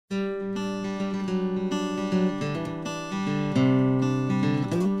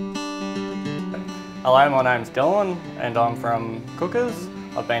Hello, my name's Dylan and I'm from Kooka's.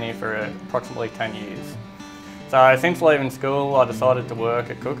 I've been here for approximately 10 years. So since leaving school I decided to work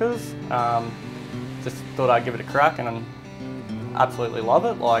at Kooka's. Just thought I'd give it a crack and I absolutely love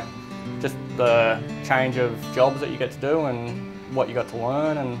it. Like just the change of jobs that you get to do and what you got to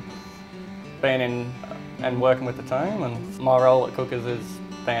learn and being in and working with the team. And my role at Kooka's is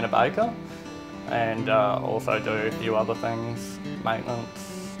being a baker and also do a few other things, maintenance,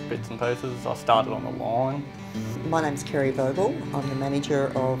 bits and pieces. I started on the line. My name's Kerry Vogel. I'm the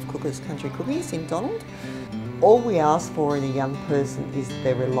manager of Kooka's Country Cookies in Donald. All we ask for in a young person is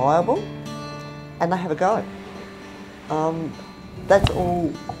they're reliable and they have a go. That's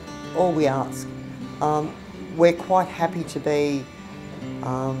all we ask. We're quite happy to be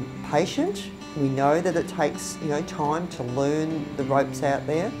patient. We know that it takes time to learn the ropes out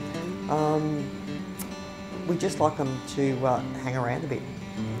there. We just like them to hang around a bit.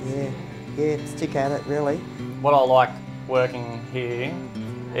 Yeah, stick at it really. What I like working here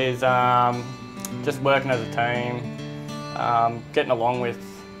is just working as a team, getting along with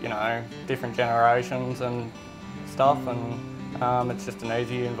different generations and stuff, and it's just an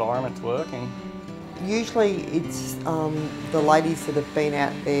easy environment to work in. Usually it's the ladies that have been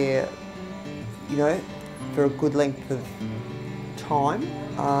out there for a good length of time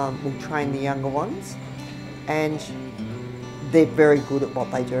will train the younger ones, and they're very good at what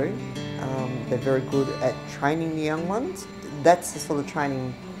they do. They're very good at training the young ones. That's the sort of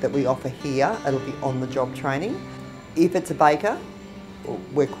training that we offer here. It'll be on-the-job training. If it's a baker,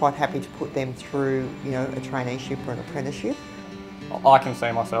 we're quite happy to put them through a traineeship or an apprenticeship. I can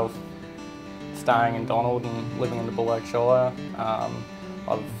see myself staying in Donald and living in the Buloke Shire.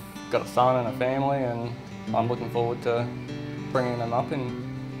 I've got a son and a family and I'm looking forward to bringing them up in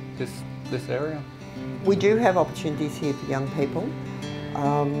this area. We do have opportunities here for young people.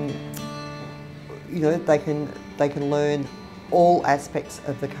 They can learn all aspects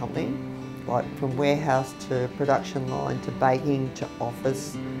of the company, like from warehouse to production line to baking to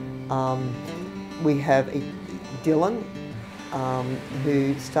office. We have Dylan,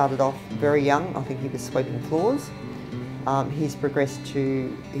 who started off very young. I think he was sweeping floors. He's progressed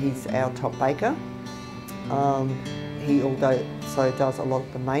to, he's our top baker. He also does a lot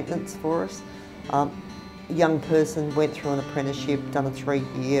of the maintenance for us. A young person went through an apprenticeship, done a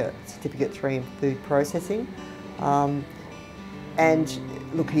 3-year Certificate 3 in food processing. And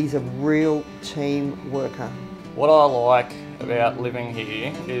look, he's a real team worker. What I like about living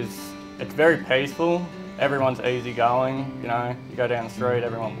here is it's very peaceful. Everyone's easygoing, you go down the street,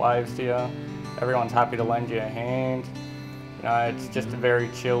 everyone waves to you, everyone's happy to lend you a hand. It's just a very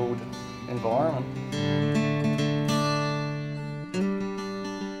chilled environment.